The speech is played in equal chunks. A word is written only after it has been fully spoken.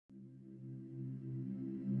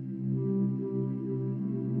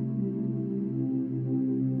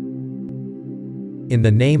In the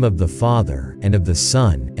name of the Father, and of the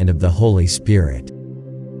Son, and of the Holy Spirit.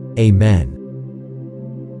 Amen.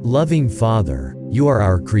 Loving Father, you are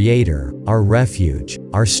our Creator, our refuge,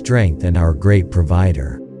 our strength and our great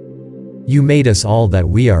provider. You made us all that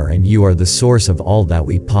we are, and you are the source of all that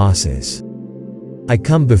we possess. I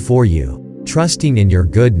come before you, trusting in your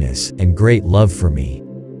goodness and great love for me.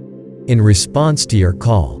 In response to your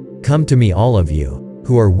call, come to me all of you,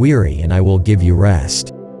 who are weary, and I will give you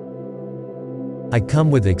rest. I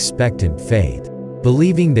come with expectant faith,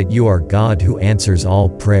 believing that you are God who answers all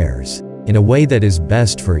prayers, in a way that is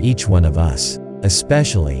best for each one of us,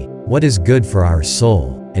 especially what is good for our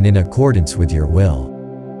soul, and in accordance with your will.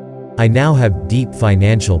 I now have deep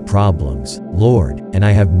financial problems, Lord, and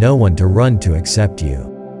I have no one to run to except you.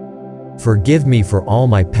 Forgive me for all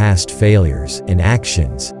my past failures and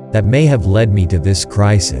actions that may have led me to this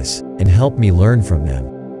crisis, and help me learn from them.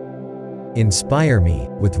 Inspire me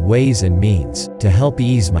with ways and means to help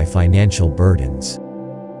ease my financial burdens.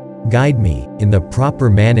 Guide me in the proper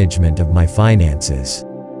management of my finances.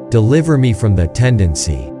 Deliver me from the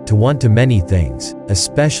tendency to want too many things,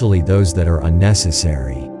 especially those that are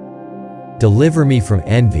unnecessary. Deliver me from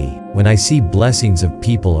envy when I see blessings of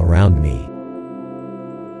people around me.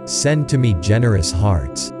 Send to me generous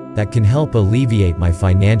hearts that can help alleviate my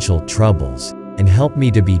financial troubles, and help me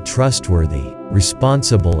to be trustworthy,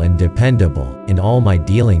 responsible and dependable in all my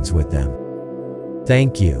dealings with them.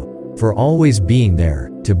 Thank you for always being there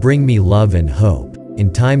to bring me love and hope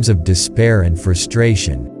in times of despair and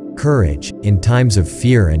frustration, courage in times of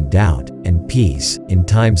fear and doubt, and peace in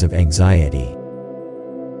times of anxiety.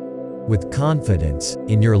 With confidence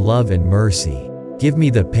in your love and mercy, give me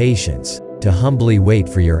the patience to humbly wait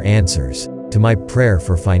for your answers to my prayer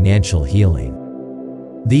for financial healing.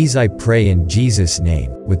 These I pray in Jesus'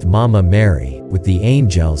 name, with Mama Mary, with the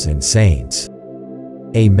angels and saints.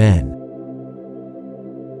 Amen.